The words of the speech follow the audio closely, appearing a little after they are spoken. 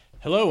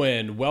Hello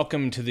and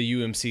welcome to the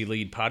UMC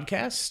Lead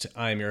Podcast.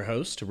 I'm your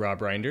host, Rob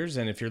Reinders,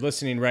 and if you're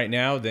listening right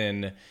now,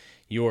 then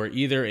you're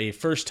either a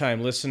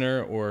first-time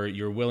listener or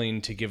you're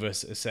willing to give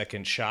us a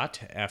second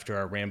shot after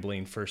our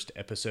rambling first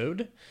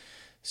episode.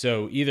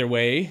 So either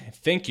way,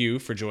 thank you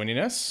for joining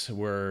us.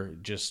 We're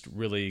just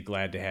really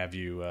glad to have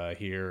you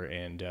here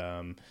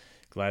and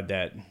glad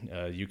that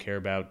you care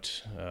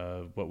about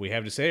what we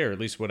have to say, or at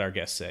least what our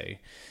guests say.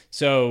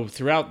 So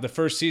throughout the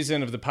first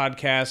season of the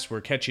podcast,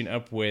 we're catching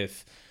up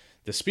with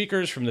the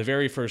speakers from the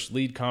very first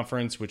Lead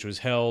Conference, which was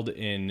held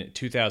in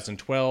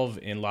 2012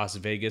 in Las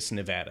Vegas,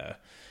 Nevada.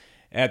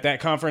 At that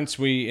conference,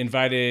 we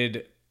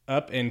invited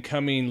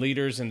up-and-coming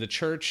leaders in the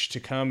church to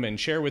come and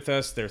share with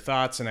us their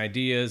thoughts and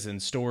ideas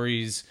and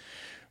stories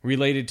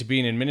related to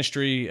being in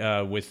ministry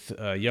with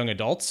young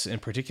adults in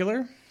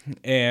particular.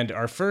 And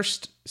our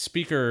first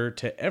speaker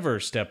to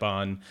ever step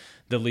on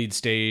the lead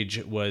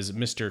stage was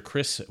Mr.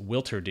 Chris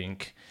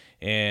Wilterdink.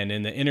 And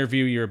in the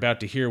interview you're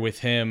about to hear with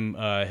him,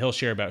 he'll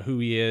share about who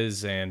he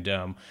is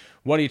and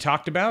what he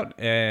talked about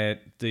at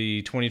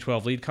the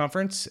 2012 Lead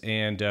Conference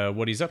and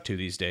what he's up to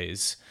these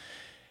days.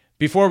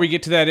 Before we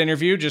get to that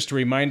interview, just a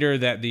reminder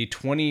that the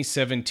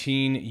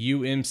 2017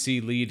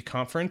 UMC Lead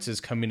Conference is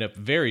coming up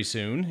very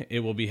soon. It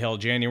will be held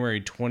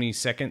January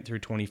 22nd through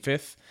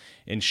 25th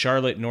in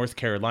Charlotte, North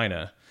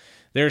Carolina.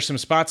 There are some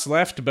spots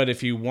left, but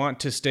if you want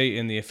to stay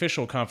in the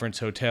official conference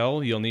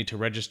hotel, you'll need to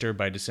register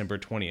by December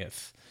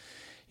 20th.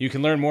 You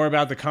can learn more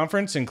about the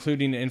conference,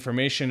 including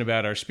information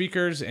about our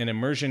speakers and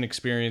immersion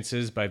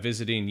experiences, by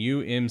visiting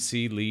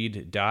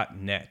umclead.net.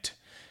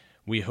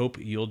 We hope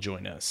you'll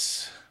join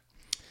us.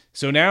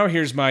 So now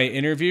here's my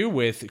interview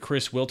with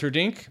Chris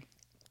Wilterdink.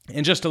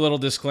 And just a little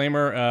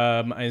disclaimer,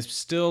 I'm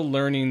still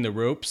learning the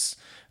ropes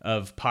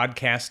of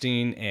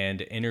podcasting and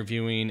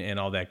interviewing and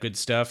all that good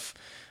stuff.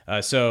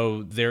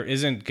 So there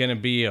isn't going to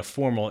be a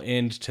formal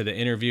end to the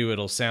interview.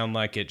 It'll sound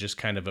like it just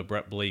kind of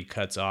abruptly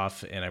cuts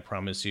off, and I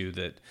promise you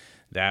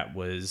that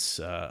was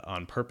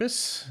on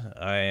purpose.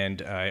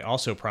 And I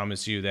also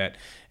promise you that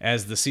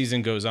as the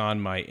season goes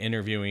on, my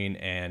interviewing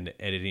and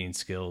editing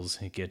skills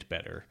get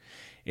better.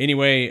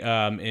 Anyway,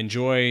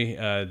 enjoy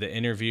the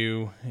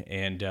interview,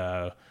 and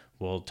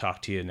we'll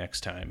talk to you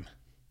next time.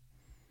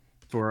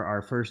 For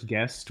our first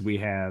guest, we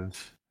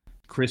have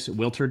Chris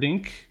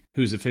Wilterdink,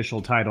 whose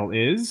official title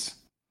is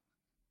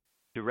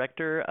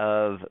Director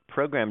of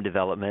Program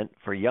Development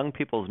for Young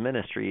People's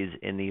Ministries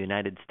in the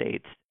United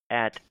States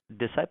at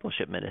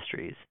Discipleship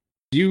Ministries.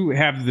 You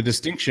have the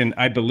distinction,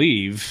 I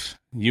believe,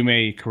 you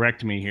may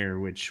correct me here,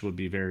 which would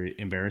be very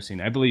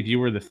embarrassing. I believe you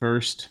were the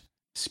first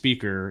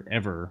speaker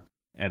ever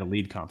at a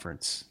Lead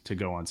Conference to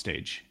go on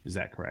stage. Is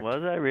that correct?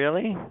 Was I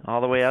really?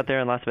 All the way out there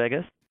in Las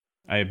Vegas?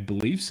 I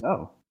believe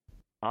so.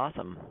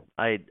 Awesome.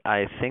 I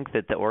think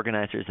that the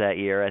organizers that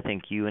year, I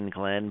think you and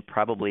Glenn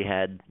probably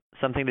had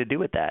something to do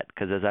with that,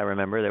 because as I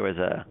remember, there was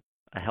a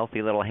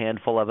healthy little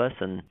handful of us,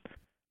 and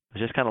it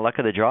was just kind of luck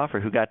of the draw for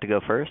who got to go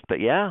first. But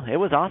yeah, it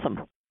was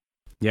awesome.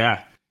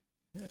 Yeah.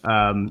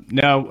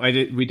 No,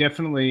 we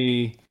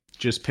definitely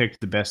just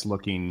picked the best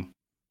looking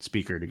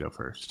speaker to go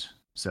first.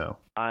 So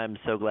I'm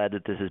so glad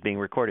that this is being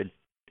recorded.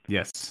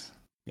 Yes,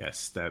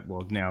 that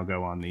will now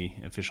go on the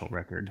official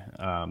record.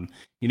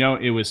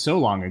 It was so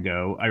long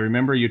ago. I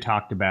remember you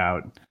talked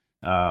about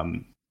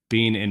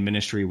being in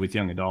ministry with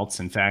young adults.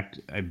 In fact,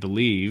 I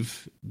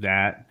believe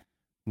that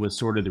was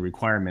sort of the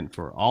requirement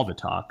for all the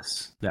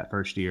talks that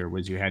first year,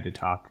 was you had to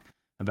talk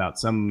about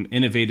some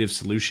innovative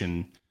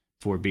solution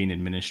for being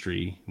in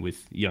ministry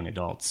with young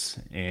adults.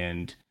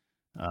 And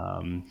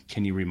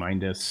can you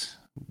remind us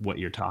what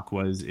your talk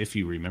was, if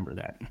you remember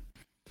that?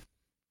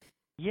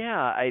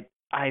 Yeah,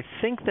 I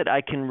think that I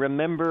can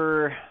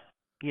remember,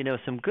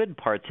 some good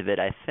parts of it,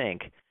 I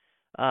think.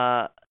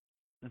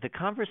 The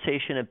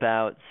conversation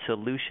about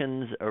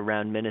solutions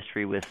around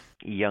ministry with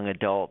young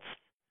adults,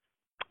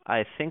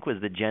 I think,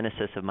 was the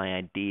genesis of my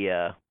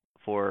idea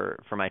for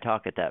my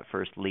talk at that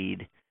first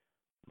Lead,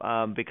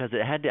 because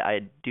it had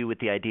to do with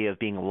the idea of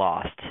being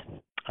lost,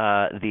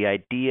 the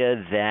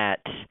idea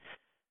that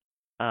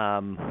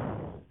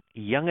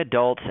young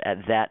adults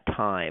at that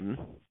time,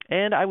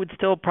 and I would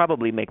still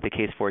probably make the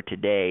case for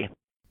today,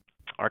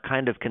 are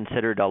kind of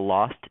considered a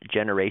lost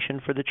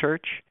generation for the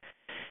church.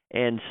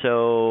 And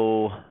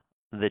so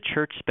the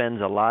church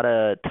spends a lot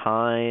of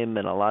time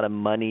and a lot of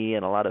money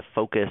and a lot of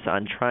focus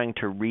on trying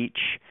to reach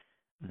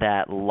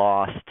that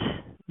lost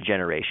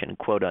generation,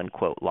 quote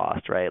unquote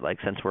lost, right? Like,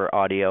 since we're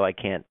audio, I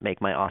can't make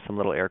my awesome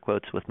little air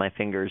quotes with my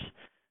fingers.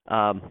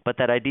 But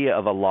that idea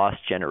of a lost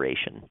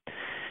generation.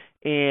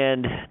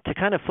 And to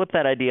kind of flip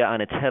that idea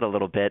on its head a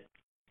little bit,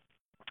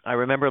 I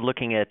remember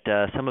looking at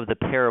some of the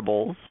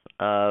parables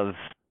of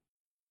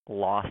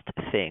lost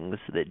things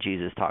that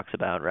Jesus talks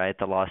about, right?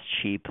 The lost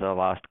sheep, the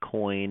lost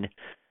coin,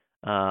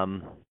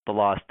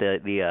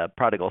 the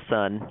prodigal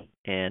son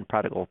and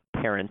prodigal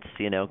parents,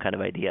 kind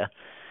of idea.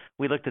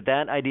 We looked at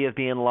that idea of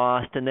being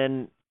lost, and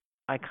then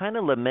I kind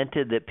of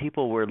lamented that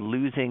people were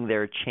losing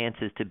their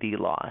chances to be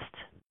lost,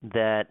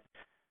 that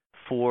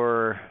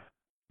for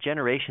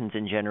generations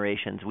and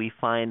generations, we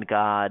find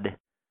God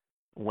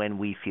when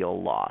we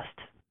feel lost.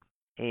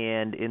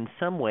 And in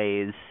some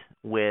ways,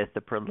 with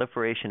the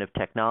proliferation of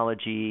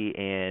technology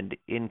and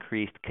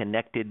increased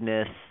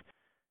connectedness,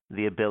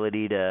 the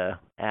ability to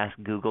ask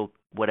Google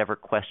whatever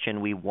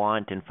question we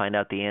want and find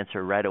out the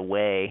answer right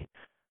away,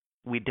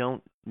 we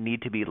don't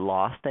need to be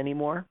lost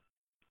anymore.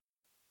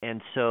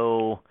 And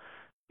so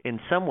in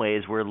some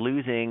ways, we're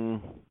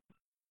losing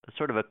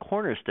sort of a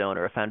cornerstone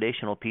or a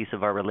foundational piece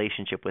of our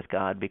relationship with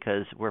God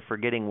because we're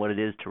forgetting what it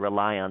is to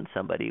rely on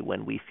somebody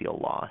when we feel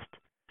lost.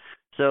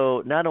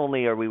 So not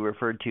only are we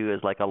referred to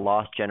as like a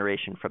lost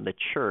generation from the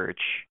church,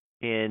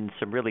 in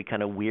some really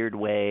kind of weird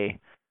way,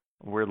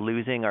 we're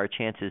losing our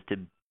chances to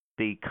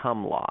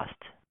become lost.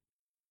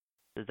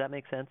 Does that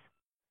make sense?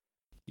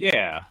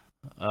 Yeah.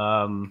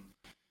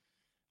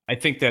 I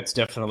think that's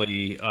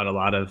definitely on a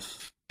lot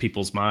of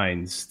people's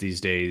minds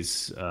these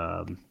days.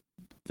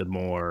 The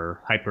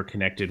more hyper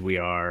connected we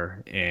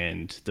are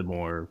and the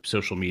more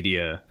social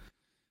media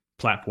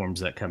platforms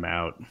that come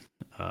out,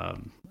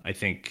 I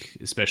think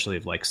especially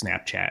of like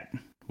Snapchat,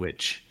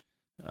 which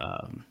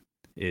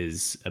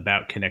is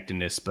about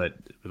connectedness, but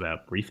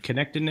about brief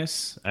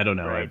connectedness. I don't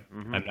know. Right.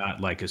 I'm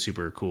not like a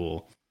super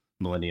cool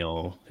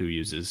millennial who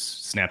uses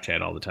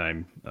Snapchat all the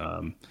time.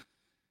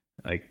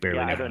 I barely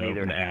know how to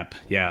open the app.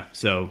 Yeah.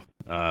 So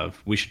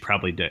we should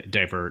probably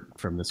divert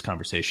from this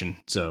conversation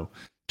so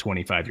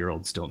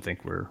 25-year-olds don't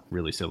think we're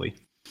really silly.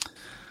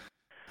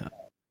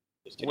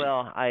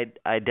 Well,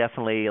 I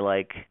definitely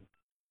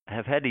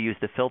have had to use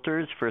the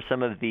filters for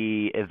some of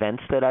the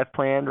events that I've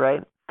planned,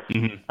 right?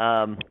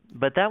 Mm-hmm.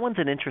 But that one's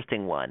an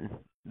interesting one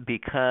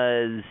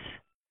because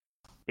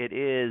it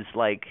is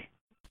like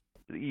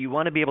you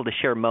want to be able to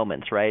share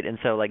moments, right? And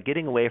so like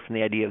getting away from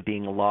the idea of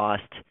being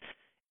lost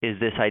is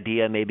this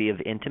idea maybe of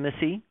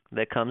intimacy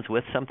that comes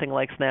with something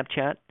like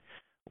Snapchat,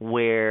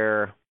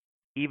 where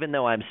even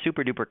though I'm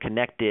super duper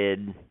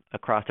connected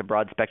across a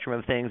broad spectrum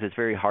of things, it's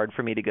very hard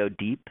for me to go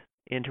deep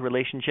into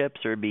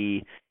relationships or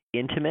be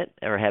intimate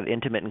or have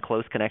intimate and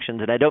close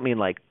connections. And I don't mean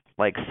like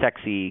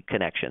sexy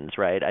connections,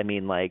 right? I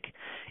mean like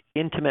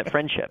intimate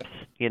friendships,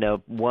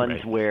 ones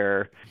Right.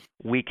 where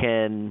we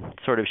can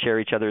sort of share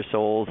each other's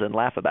souls and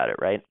laugh about it,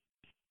 right?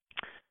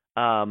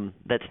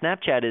 That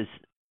Snapchat is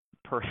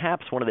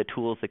perhaps one of the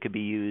tools that could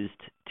be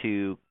used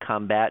to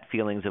combat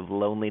feelings of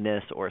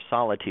loneliness or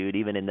solitude,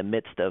 even in the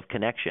midst of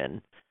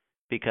connection,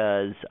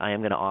 because I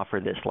am going to offer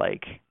this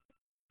like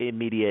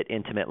immediate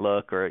intimate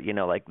look, or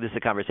like this is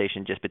a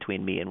conversation just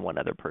between me and one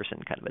other person,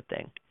 kind of a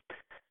thing.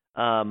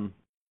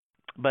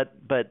 But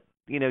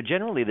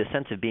generally the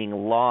sense of being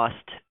lost,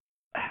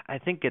 I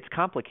think gets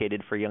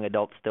complicated for young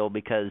adults still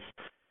because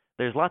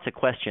there's lots of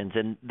questions,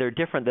 and they're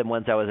different than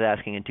ones I was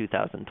asking in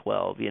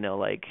 2012.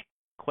 Like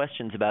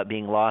questions about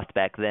being lost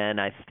back then,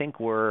 I think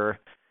were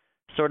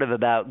sort of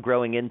about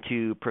growing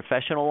into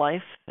professional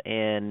life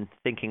and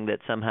thinking that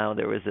somehow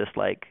there was this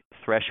like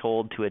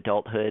threshold to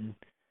adulthood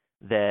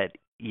that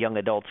young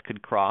adults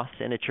could cross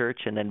in a church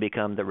and then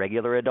become the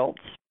regular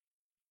adults.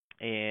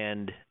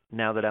 And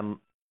now that I'm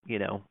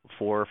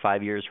 4 or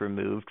 5 years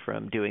removed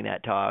from doing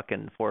that talk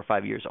and 4 or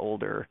 5 years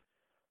older,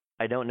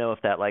 I don't know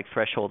if that like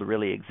threshold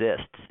really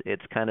exists.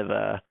 It's kind of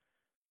a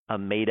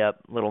made up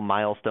little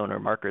milestone or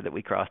marker that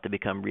we cross to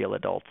become real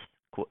adults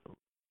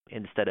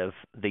instead of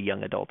the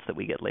young adults that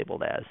we get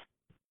labeled as.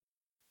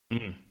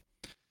 Mm-hmm.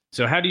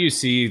 So how do you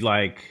see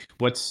like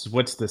what's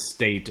the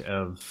state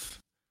of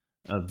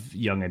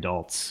young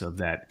adults, of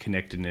that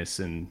connectedness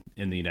in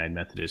the United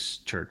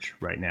Methodist Church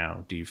right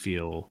now? Do you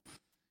feel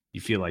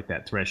like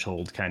that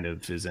threshold kind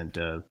of isn't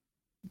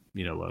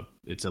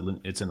it's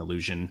an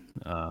illusion,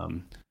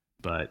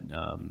 but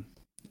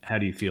how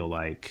do you feel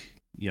like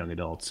young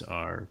adults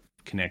are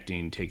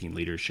connecting, taking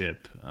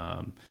leadership,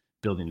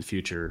 building the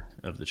future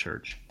of the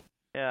church?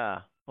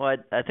 Yeah, well,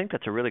 I think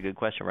that's a really good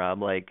question,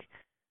 Rob. Like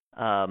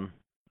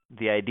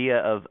the idea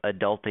of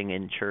adulting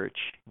in church,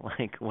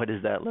 like what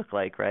does that look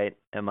like, right?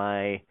 Am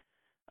I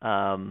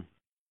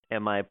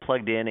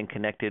plugged in and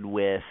connected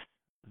with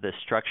the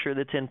structure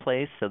that's in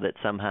place so that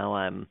somehow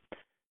I'm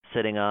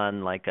sitting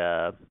on like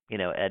a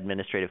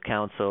administrative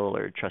council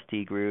or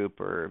trustee group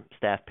or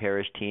staff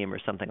parish team or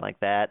something like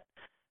that?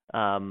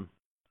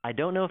 I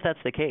don't know if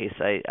that's the case.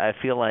 I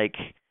feel like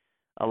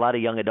a lot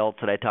of young adults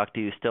that I talk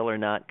to still are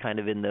not kind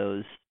of in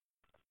those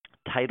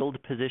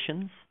titled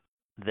positions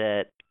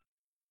that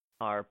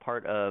are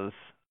part of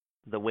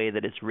the way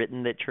that it's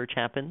written that church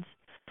happens.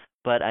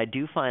 But I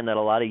do find that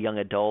a lot of young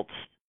adults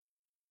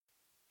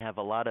have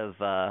a lot of,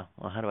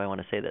 how do I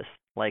want to say this?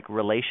 Like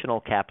relational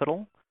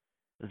capital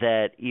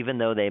that even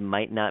though they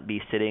might not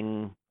be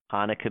sitting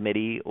on a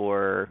committee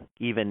or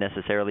even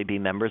necessarily be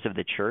members of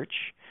the church,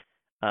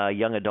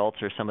 young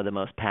adults are some of the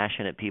most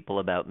passionate people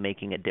about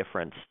making a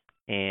difference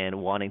and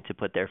wanting to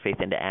put their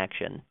faith into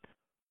action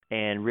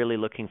and really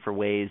looking for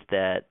ways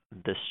that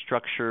the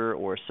structure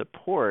or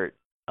support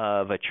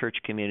of a church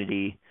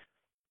community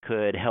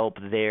could help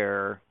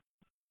their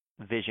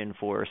vision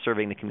for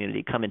serving the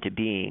community come into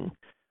being,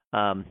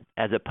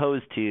 as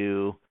opposed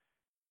to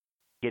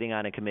getting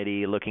on a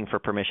committee, looking for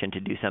permission to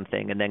do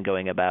something, and then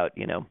going about,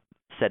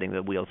 setting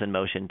the wheels in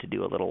motion to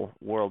do a little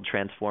world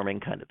transforming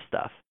kind of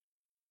stuff.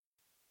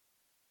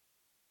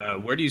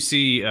 Where do you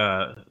see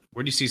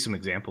some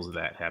examples of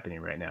that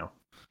happening right now,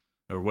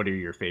 or what are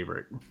your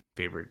favorite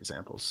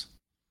examples?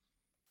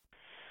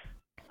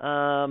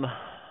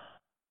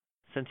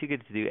 Since you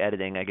get to do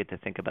editing, I get to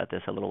think about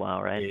this a little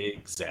while, right?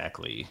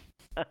 Exactly.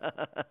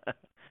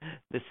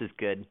 This is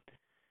good.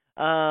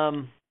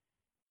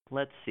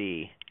 Let's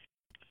see.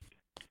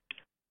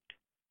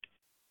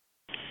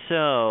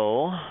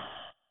 So,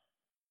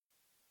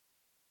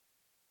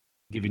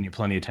 Giving you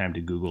plenty of time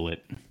to Google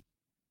it.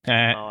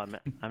 I'm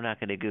not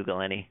going to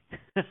Google any.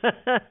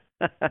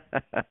 I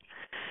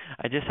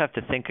just have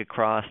to think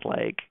across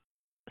like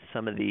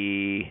some of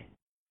the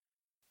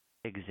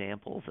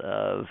examples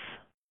of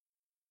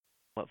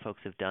what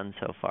folks have done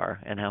so far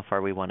and how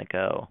far we want to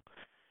go.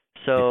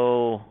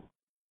 So,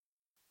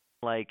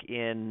 like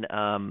in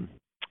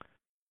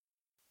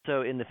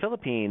the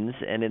Philippines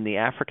and in the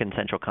African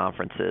Central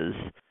Conferences,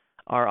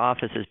 our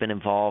office has been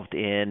involved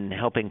in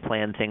helping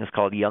plan things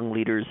called Young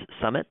Leaders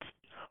Summits.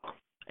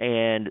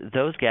 And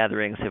those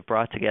gatherings have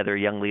brought together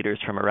young leaders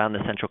from around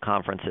the Central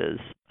Conferences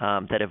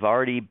that have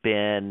already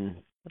been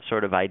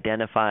sort of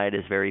identified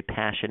as very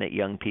passionate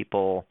young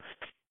people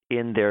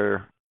in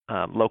their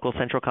local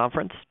Central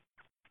Conference,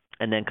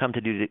 and then come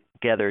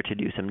together to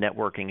do some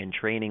networking and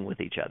training with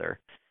each other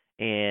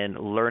and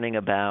learning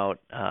about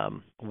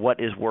what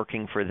is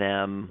working for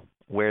them,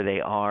 where they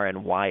are,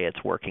 and why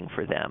it's working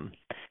for them.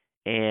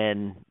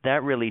 And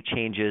that really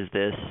changes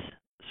this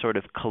sort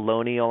of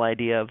colonial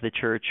idea of the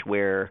church,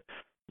 where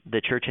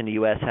the church in the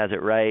U.S. has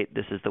it right,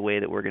 this is the way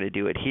that we're going to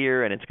do it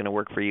here, and it's going to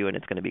work for you, and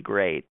it's going to be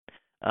great,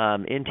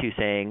 into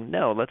saying,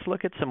 no, let's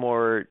look at some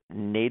more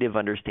native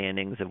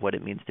understandings of what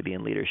it means to be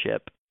in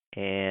leadership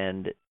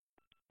and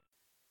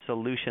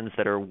solutions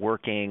that are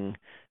working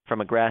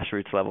from a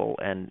grassroots level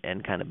and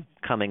kind of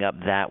coming up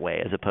that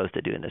way, as opposed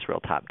to doing this real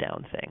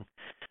top-down thing.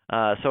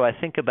 So I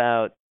think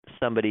about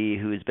somebody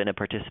who's been a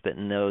participant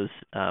in those.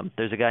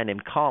 There's a guy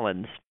named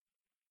Collins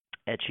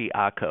at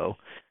Chiako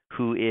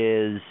who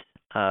is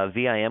a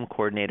VIM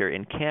coordinator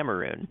in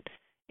Cameroon,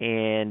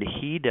 and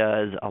he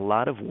does a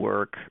lot of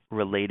work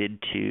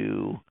related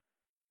to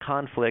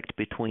conflict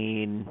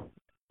between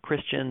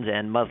Christians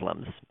and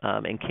Muslims.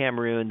 In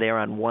Cameroon, they are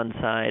on one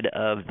side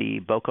of the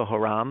Boko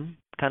Haram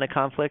kind of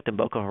conflict and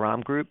Boko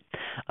Haram group,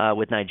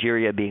 with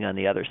Nigeria being on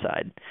the other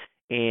side.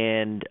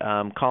 And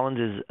Collins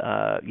is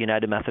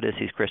United Methodist.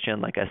 He's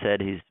Christian. Like I said,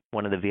 he's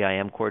one of the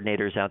VIM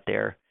coordinators out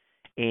there.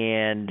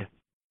 And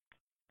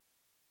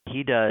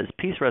he does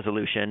peace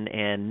resolution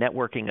and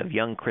networking of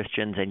young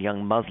Christians and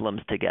young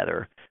Muslims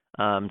together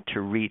to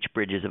reach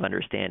bridges of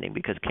understanding,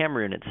 because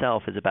Cameroon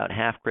itself is about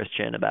half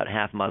Christian, about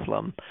half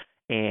Muslim,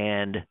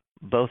 and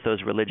both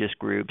those religious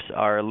groups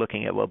are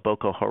looking at what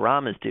Boko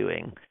Haram is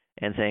doing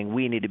and saying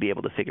we need to be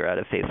able to figure out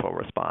a faithful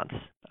response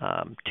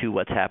to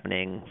what's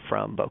happening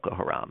from Boko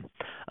Haram.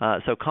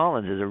 So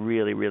Collins is a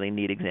really, really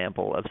neat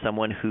example of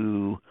someone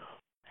who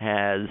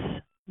has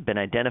been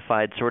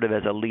identified sort of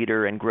as a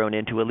leader and grown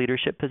into a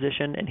leadership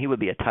position, and he would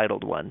be a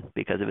titled one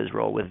because of his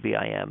role with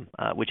VIM,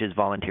 which is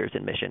Volunteers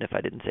in Mission, if I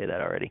didn't say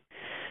that already.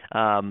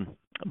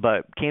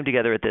 But came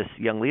together at this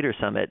Young Leader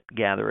Summit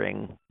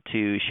gathering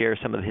to share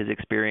some of his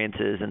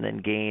experiences and then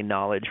gain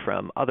knowledge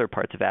from other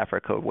parts of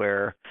Africa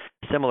where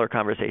similar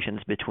conversations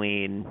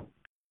between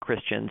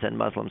Christians and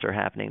Muslims are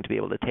happening, to be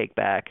able to take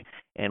back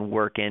and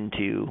work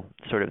into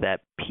sort of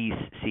that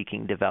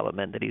peace-seeking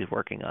development that he's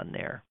working on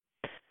there.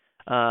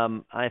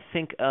 I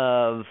think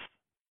of,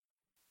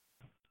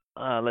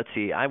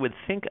 I would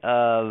think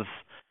of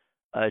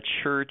a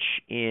church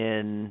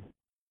in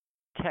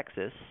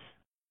Texas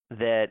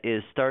that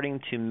is starting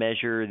to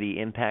measure the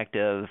impact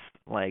of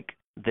like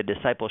the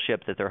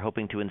discipleship that they're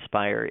hoping to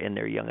inspire in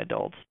their young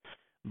adults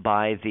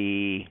by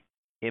the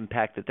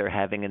impact that they're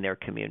having in their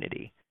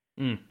community.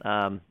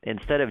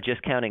 Instead of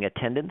just counting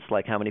attendance,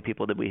 like how many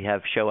people did we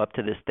have show up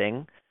to this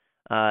thing,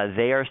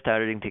 they are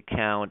starting to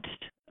count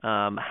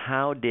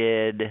how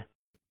did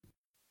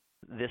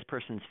this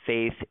person's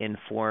faith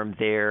inform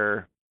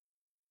their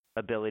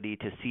ability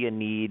to see a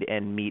need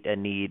and meet a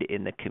need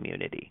in the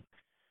community.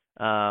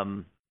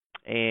 And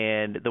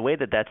the way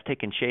that that's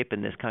taken shape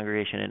in this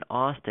congregation in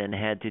Austin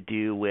had to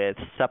do with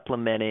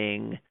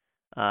supplementing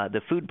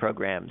the food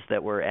programs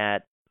that were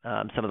at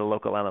some of the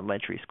local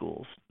elementary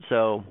schools.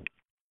 So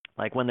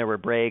like when there were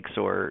breaks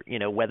or,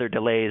 weather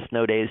delays,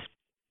 snow days,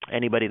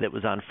 anybody that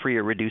was on free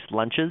or reduced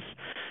lunches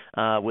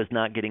was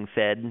not getting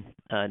fed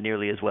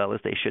nearly as well as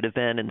they should have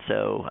been. And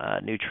so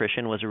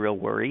nutrition was a real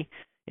worry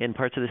in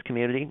parts of this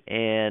community.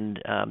 And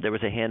there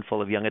was a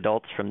handful of young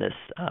adults from this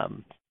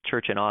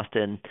church in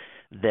Austin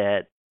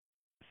that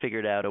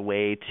figured out a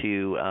way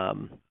to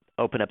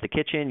open up the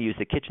kitchen, use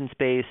the kitchen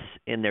space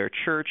in their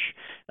church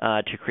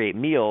to create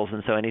meals.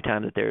 And so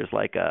anytime that there's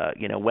like a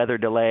weather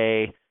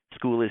delay,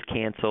 school is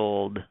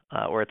canceled,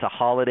 or it's a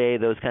holiday,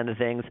 those kind of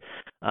things,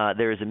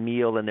 there's a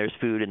meal and there's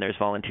food and there's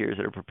volunteers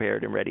that are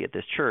prepared and ready at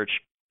this church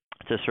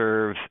to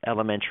serve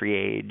elementary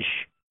age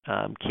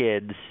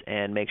kids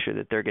and make sure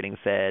that they're getting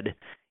fed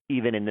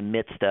even in the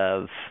midst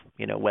of,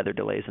 weather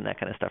delays and that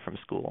kind of stuff from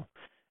school.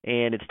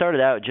 And it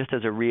started out just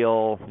as a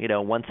real,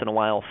 once in a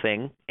while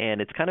thing, and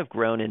it's kind of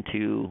grown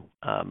into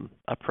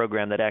a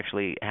program that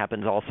actually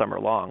happens all summer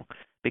long,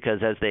 because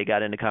as they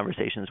got into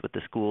conversations with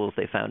the schools,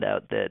 they found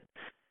out that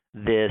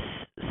this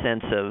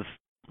sense of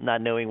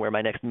not knowing where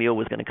my next meal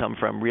was going to come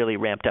from really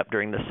ramped up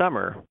during the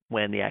summer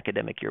when the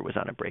academic year was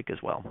on a break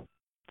as well.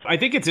 I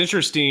think it's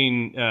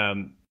interesting,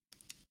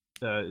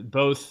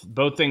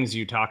 both things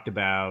you talked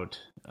about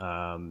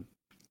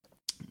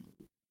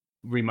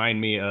remind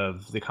me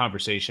of the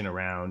conversation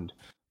around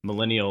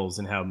millennials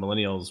and how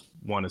millennials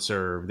want to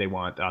serve. They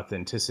want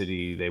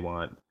authenticity. They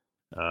want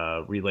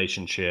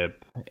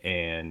relationship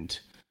and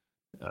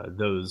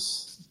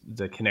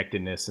the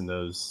connectedness and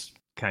those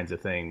kinds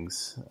of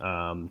things.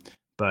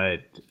 But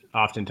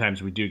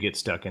oftentimes we do get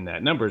stuck in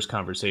that numbers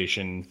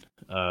conversation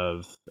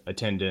of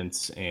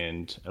attendance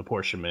and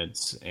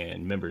apportionments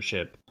and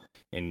membership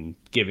and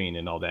giving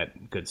and all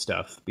that good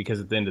stuff. Because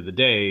at the end of the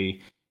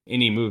day,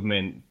 any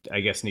movement, I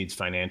guess, needs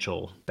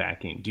financial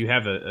backing. Do you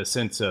have a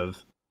sense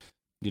of,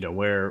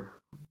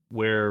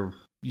 where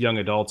young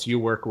adults you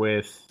work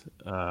with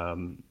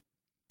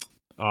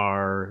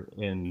are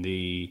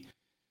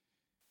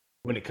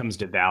when it comes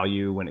to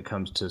value, when it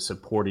comes to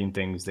supporting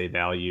things they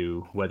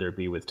value, whether it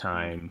be with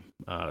time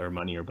or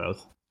money or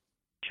both?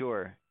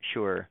 Sure.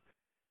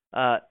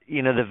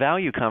 The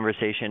value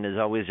conversation is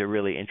always a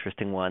really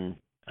interesting one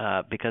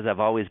because I've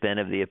always been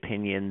of the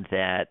opinion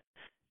that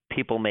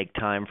people make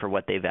time for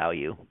what they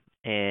value,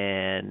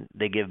 and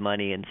they give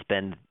money and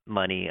spend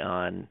money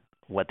on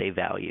what they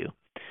value.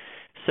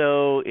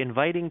 So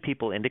inviting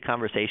people into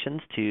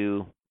conversations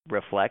to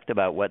reflect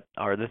about what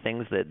are the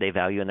things that they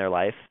value in their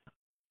life,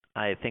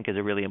 I think is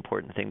a really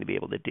important thing to be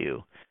able to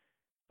do.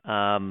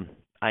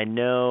 I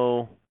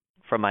know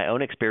from my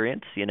own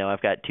experience,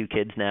 I've got 2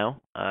 kids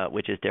now,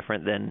 which is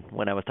different than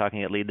when I was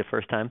talking at Lead the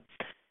first time.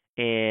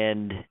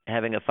 And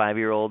having a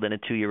 5-year-old and a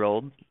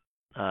 2-year-old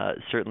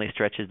certainly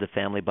stretches the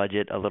family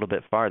budget a little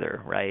bit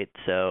farther, right?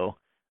 So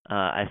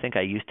I think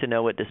I used to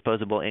know what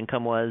disposable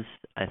income was.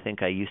 I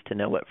think I used to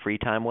know what free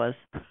time was.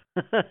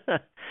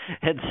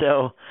 And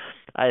so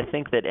I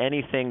think that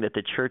anything that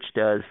the church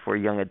does for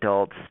young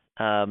adults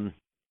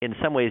in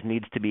some ways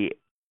needs to be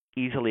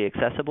easily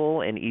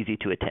accessible and easy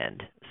to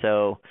attend.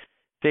 So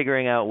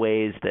figuring out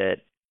ways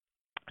that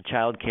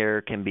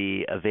childcare can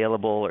be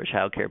available or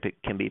childcare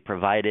can be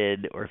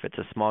provided, or if it's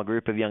a small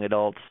group of young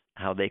adults,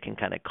 how they can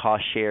kind of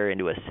cost share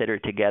into a sitter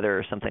together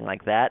or something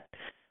like that,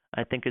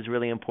 I think is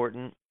really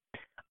important.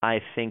 I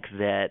think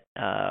that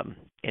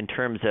in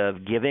terms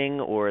of giving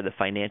or the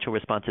financial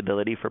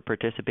responsibility for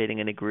participating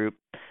in a group,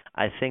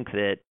 I think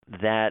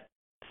that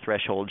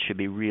threshold should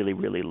be really,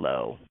 really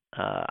low.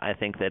 I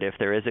think that if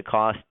there is a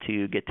cost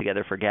to get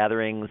together for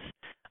gatherings,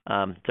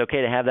 it's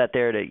okay to have that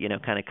there to,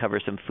 kind of cover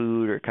some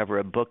food or cover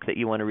a book that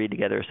you want to read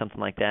together or something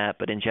like that.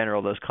 But in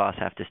general, those costs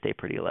have to stay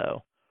pretty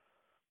low.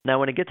 Now,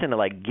 when it gets into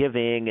like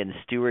giving and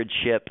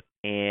stewardship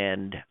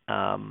and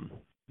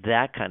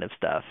that kind of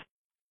stuff,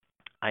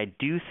 I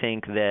do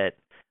think that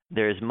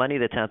there's money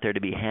that's out there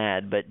to be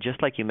had. But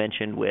just like you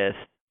mentioned with,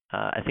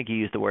 I think you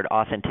used the word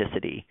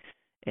authenticity,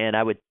 and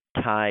I would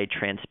tie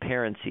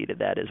transparency to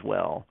that as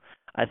well.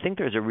 I think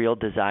there's a real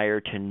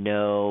desire to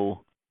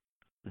know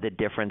the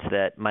difference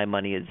that my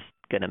money is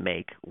going to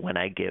make when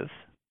I give.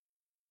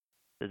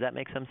 Does that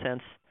make some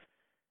sense?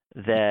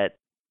 That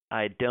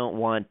I don't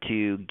want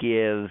to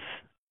give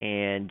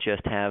and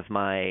just have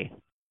my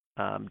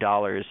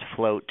dollars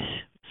float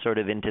sort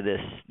of into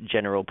this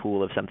general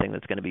pool of something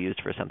that's going to be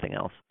used for something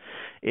else.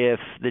 If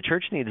the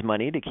church needs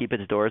money to keep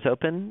its doors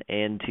open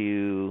and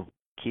to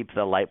keep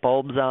the light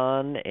bulbs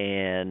on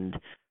and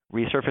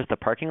resurface the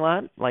parking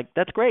lot, like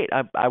that's great.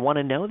 I want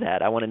to know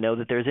that. I want to know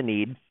that there's a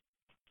need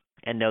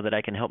and know that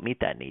I can help meet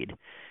that need.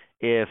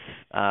 If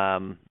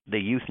the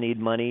youth need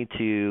money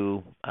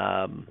to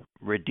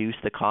reduce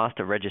the cost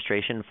of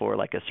registration for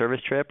like a service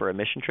trip or a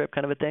mission trip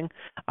kind of a thing,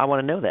 I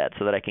want to know that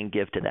so that I can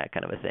give to that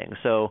kind of a thing.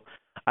 So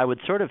I would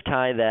sort of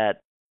tie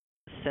that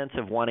sense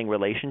of wanting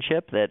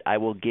relationship that I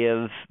will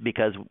give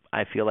because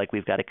I feel like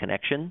we've got a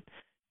connection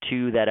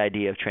to that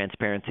idea of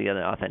transparency and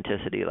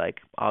authenticity. Like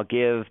I'll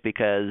give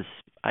because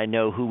I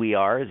know who we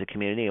are as a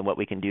community and what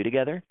we can do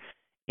together.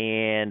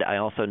 And I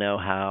also know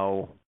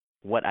how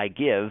what I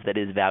give that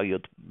is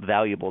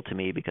valuable to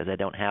me because I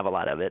don't have a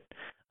lot of it,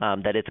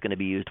 that it's going to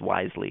be used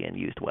wisely and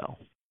used well.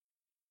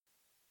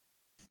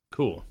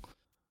 Cool.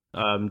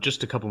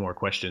 Just a couple more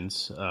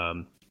questions.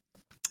 I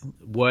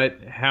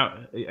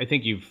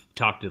think you've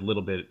talked a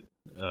little bit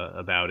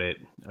about it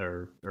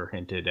or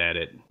hinted at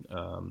it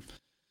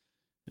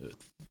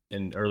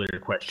in earlier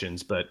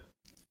questions, but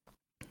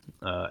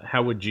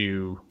how would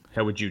you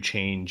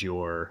change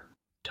your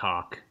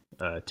talk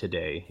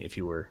today if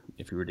you were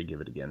to give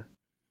it again?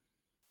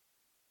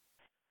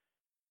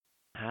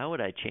 How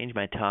would I change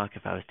my talk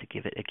if I was to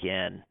give it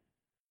again?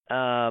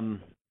 I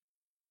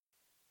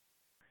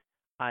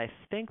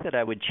think that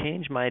I would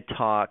change my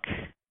talk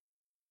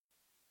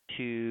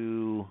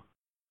to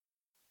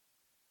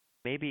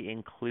maybe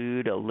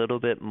include a little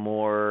bit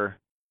more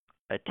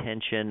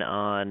attention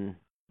on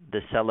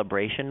the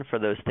celebration for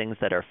those things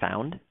that are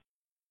found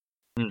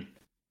Mm.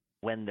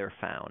 when they're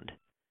found.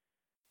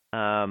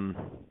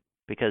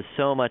 Because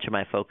so much of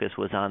my focus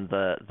was on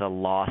the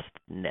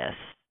lostness,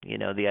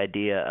 the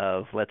idea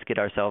of let's get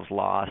ourselves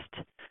lost.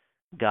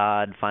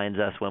 God finds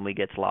us when we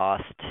get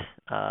lost.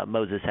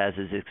 Moses has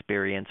his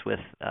experience with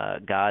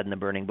God in the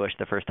burning bush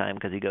the first time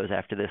because he goes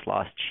after this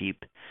lost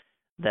sheep.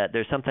 That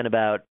there's something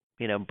about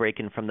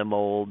breaking from the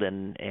mold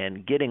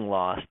and getting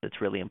lost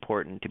that's really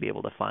important to be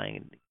able to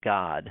find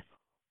God.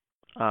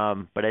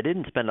 But I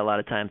didn't spend a lot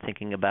of time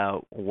thinking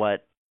about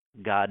what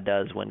God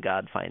does when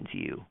God finds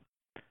you,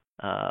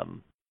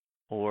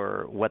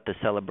 or what the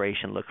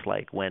celebration looks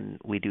like when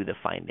we do the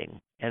finding.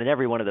 And in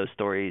every one of those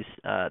stories,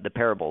 the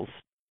parables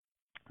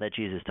that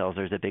Jesus tells,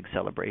 there's a big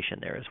celebration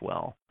there as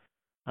well.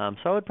 So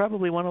I would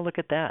probably want to look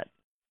at that.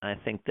 I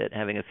think that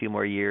having a few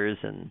more years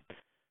and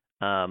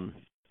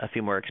a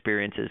few more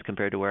experiences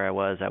compared to where I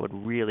was, I would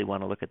really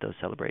want to look at those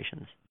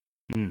celebrations.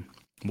 Mm.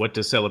 What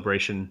does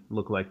celebration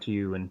look like to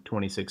you in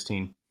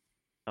 2016?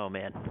 Oh,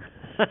 man.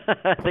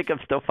 I think I'm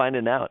still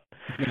finding out.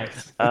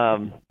 Nice.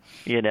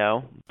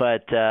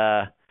 But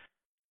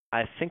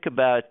I think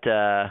about,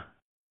 I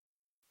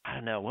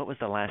don't know, what was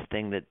the last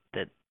thing that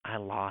I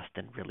lost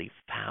and really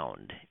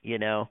found,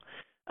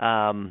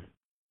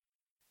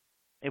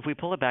 If we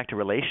pull it back to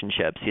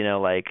relationships,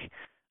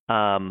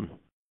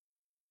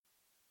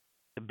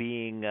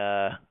 being,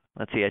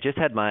 let's see, I just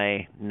had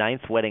my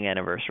 9th wedding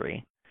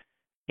anniversary,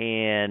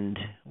 and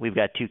we've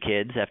got 2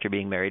 kids after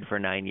being married for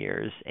 9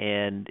 years.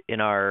 And in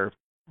our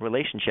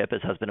relationship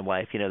as husband and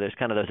wife, there's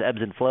kind of those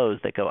ebbs and flows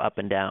that go up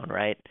and down,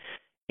 right?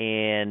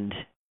 And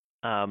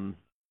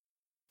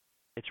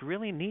it's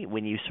really neat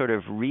when you sort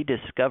of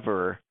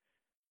rediscover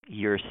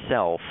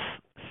yourself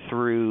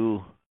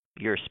through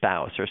your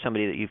spouse or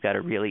somebody that you've got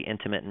a really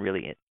intimate and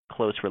really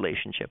close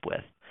relationship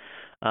with.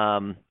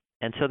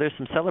 And so there's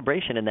some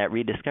celebration in that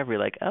rediscovery,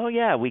 like, oh,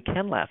 yeah, we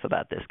can laugh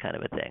about this kind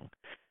of a thing.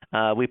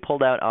 We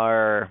pulled out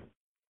our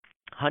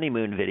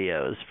honeymoon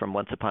videos from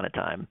Once Upon a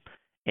Time,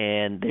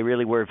 and they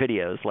really were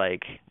videos.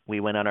 Like, we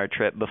went on our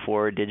trip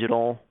before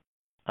digital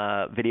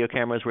video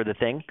cameras were the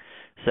thing.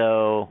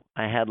 So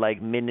I had,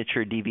 like,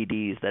 miniature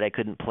DVDs that I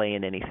couldn't play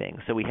in anything.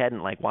 So we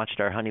hadn't, like, watched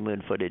our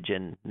honeymoon footage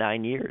in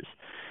 9 years.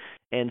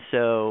 And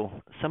so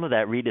some of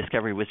that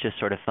rediscovery was just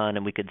sort of fun,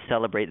 and we could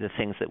celebrate the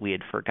things that we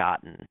had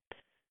forgotten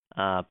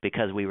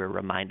because we were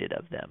reminded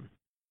of them.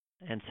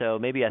 And so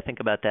maybe I think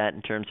about that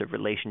in terms of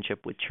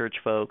relationship with church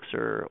folks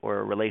or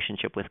a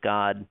relationship with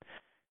God,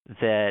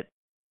 that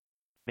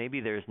maybe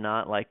there's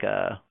not like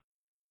a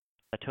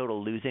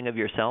total losing of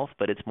yourself,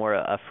 but it's more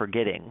a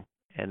forgetting.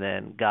 And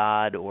then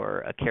God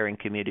or a caring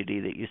community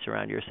that you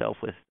surround yourself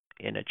with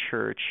in a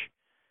church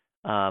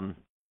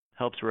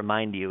helps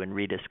remind you and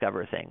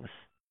rediscover things.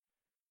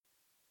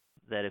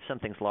 That if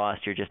something's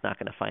lost, you're just not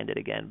going to find it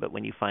again. But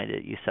when you find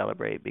it, you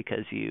celebrate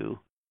because you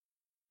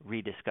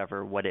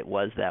rediscover what it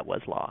was that was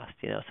lost.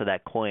 So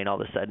that coin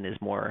all of a sudden is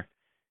more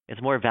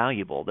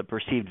valuable. The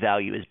perceived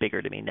value is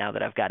bigger to me now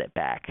that I've got it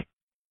back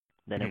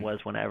than it was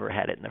when I ever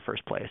had it in the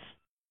first place.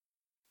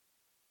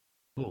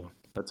 Cool.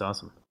 That's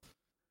awesome.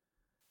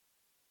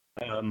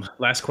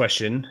 Last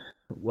question,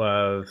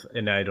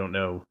 and I don't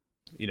know,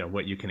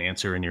 what you can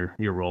answer in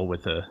your role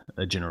with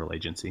a general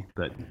agency,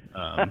 but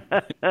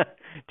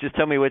just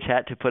tell me which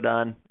hat to put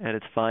on, and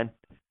it's fine.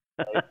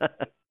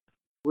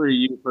 Where do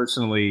you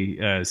personally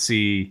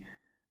see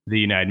the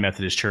United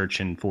Methodist Church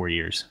in 4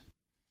 years?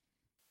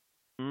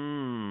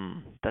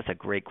 That's a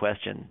great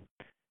question.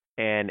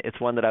 And it's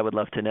one that I would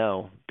love to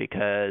know,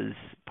 because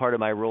part of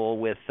my role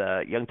with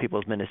Young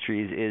People's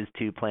Ministries is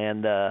to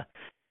plan the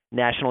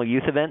national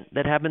youth event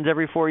that happens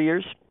every 4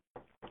 years.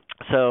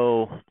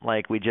 So,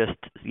 like, we just,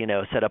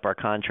 set up our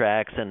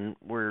contracts, and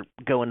we're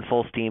going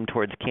full steam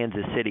towards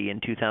Kansas City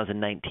in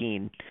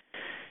 2019.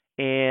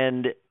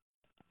 And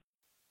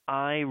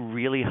I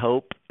really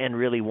hope and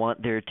really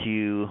want there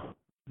to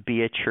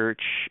be a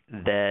church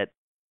that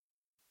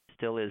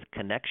still is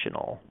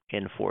connectional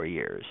in 4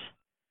 years.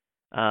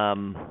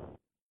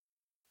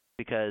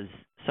 Because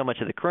so much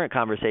of the current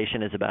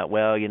conversation is about,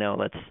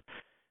 let's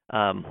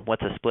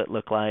what's a split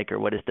look like, or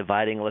what does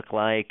dividing look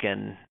like?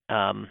 And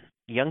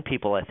young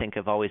people, I think,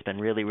 have always been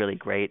really, really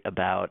great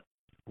about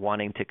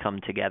wanting to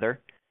come together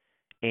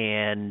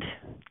and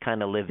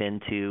kind of live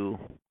into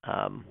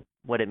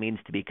what it means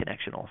to be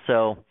connectional.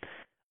 So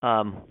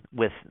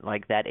with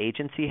like that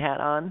agency hat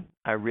on,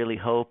 I really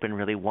hope and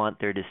really want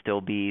there to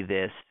still be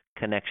this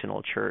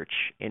connectional church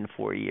in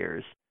 4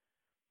 years.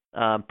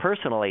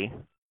 Personally,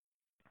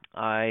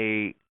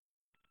 I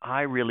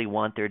really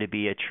want there to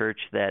be a church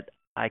that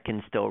I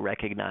can still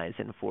recognize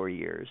in 4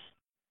 years.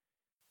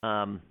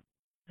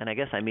 And I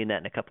guess I mean that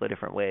in a couple of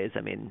different ways. I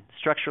mean,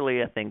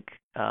 structurally, I think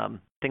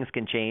things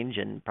can change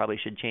and probably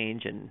should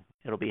change, and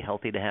it'll be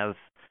healthy to have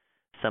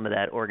some of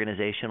that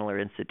organizational or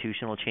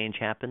institutional change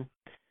happen.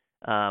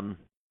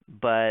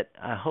 But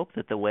I hope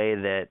that the way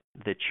that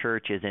the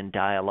church is in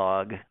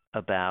dialogue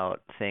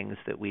about things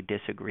that we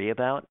disagree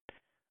about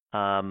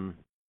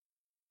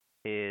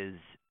is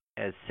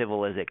as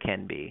civil as it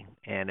can be,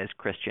 and as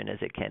Christian as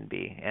it can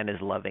be, and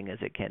as loving as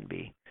it can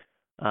be.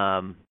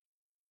 Does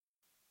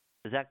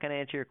that kind of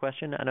answer your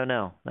question? I don't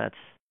know. That's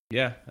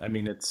Yeah, I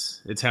mean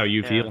it's how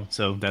you feel,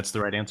 so that's the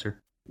right answer.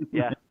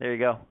 Yeah, there you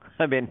go.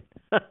 I mean,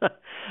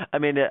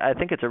 I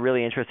think it's a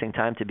really interesting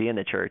time to be in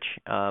the church,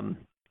 and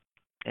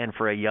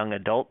for a young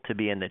adult to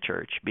be in the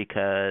church,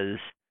 because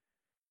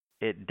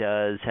it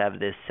does have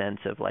this sense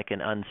of like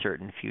an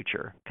uncertain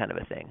future kind of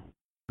a thing.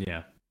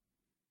 Yeah.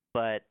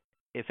 But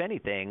if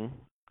anything,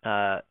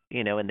 in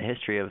the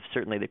history of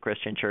certainly the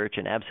Christian church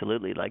and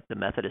absolutely like the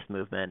Methodist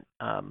movement,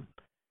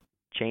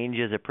 change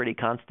is a pretty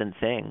constant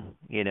thing.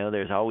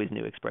 There's always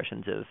new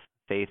expressions of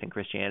faith and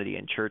Christianity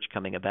and church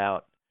coming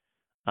about.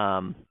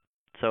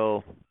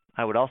 So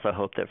I would also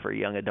hope that for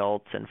young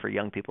adults and for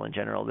young people in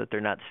general, that they're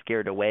not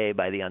scared away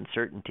by the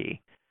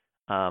uncertainty,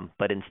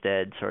 but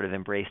instead sort of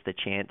embrace the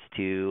chance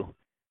to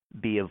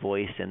be a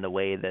voice in the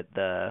way that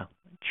the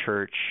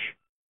church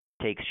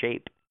takes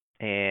shape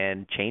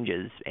and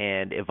changes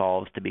and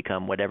evolves to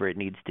become whatever it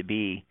needs to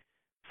be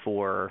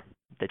for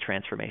the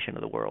transformation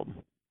of the world.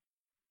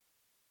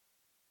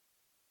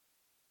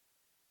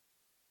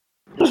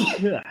 Bless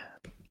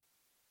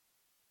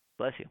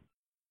you.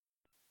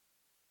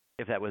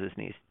 If that was a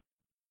sneeze.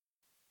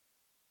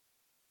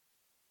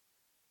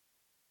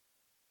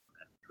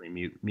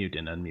 Mute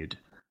and unmute.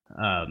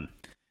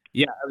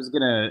 Yeah, I was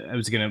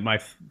gonna. My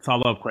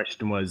follow-up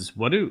question was,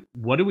 what do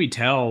we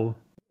tell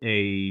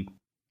a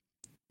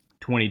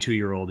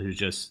 22-year-old who's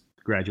just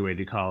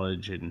graduated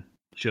college and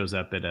shows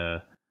up at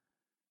a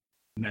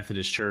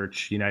Methodist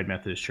church, United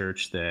Methodist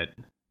Church, that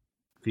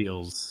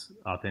feels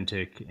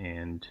authentic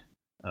and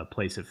a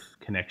place of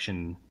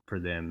connection for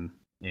them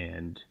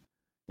and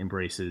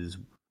embraces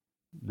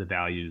the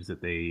values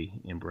that they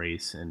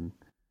embrace and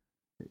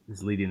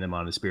is leading them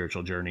on a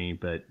spiritual journey,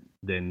 but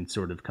then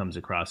sort of comes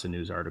across a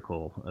news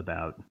article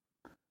about,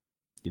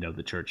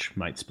 the church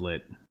might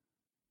split,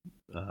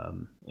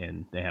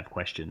 and they have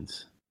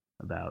questions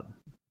about,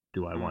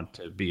 do I want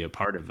to be a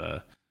part of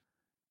a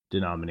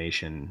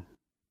denomination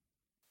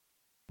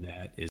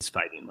that is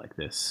fighting like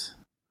this?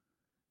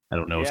 I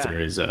don't know if there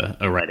is a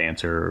right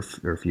answer,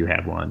 or if you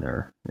have one,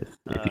 or if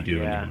you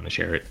do and you want to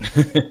share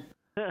it.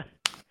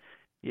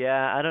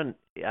 Yeah, I don't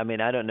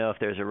know if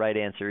there's a right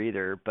answer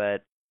either,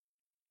 but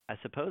I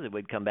suppose it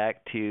would come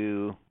back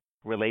to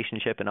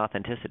relationship and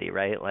authenticity,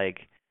 right? Like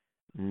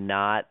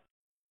not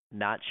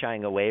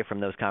shying away from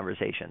those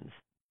conversations,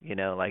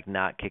 like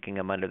not kicking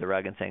them under the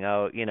rug and saying,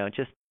 oh,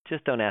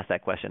 just don't ask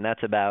that question.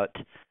 That's about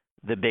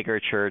the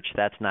bigger church.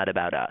 That's not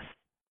about us,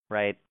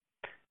 right?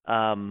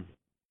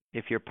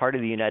 If you're part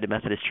of the United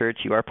Methodist Church,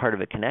 you are part of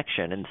a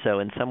connection. And so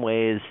in some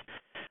ways,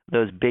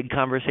 those big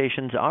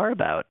conversations are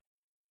about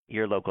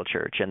your local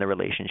church and the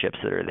relationships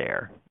that are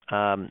there,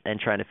 and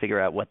trying to figure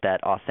out what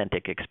that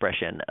authentic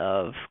expression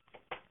of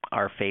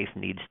our faith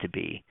needs to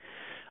be.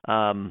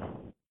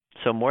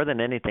 So more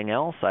than anything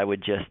else, I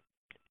would just,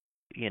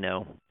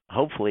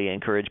 hopefully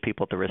encourage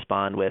people to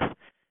respond with,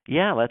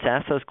 yeah, let's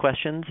ask those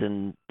questions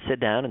and sit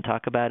down and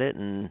talk about it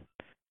and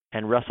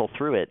wrestle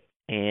through it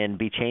and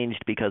be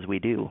changed because we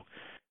do,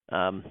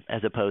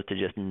 as opposed to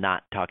just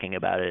not talking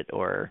about it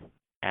or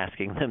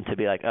asking them to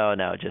be like, oh,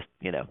 no, just,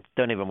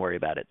 don't even worry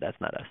about it. That's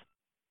not us.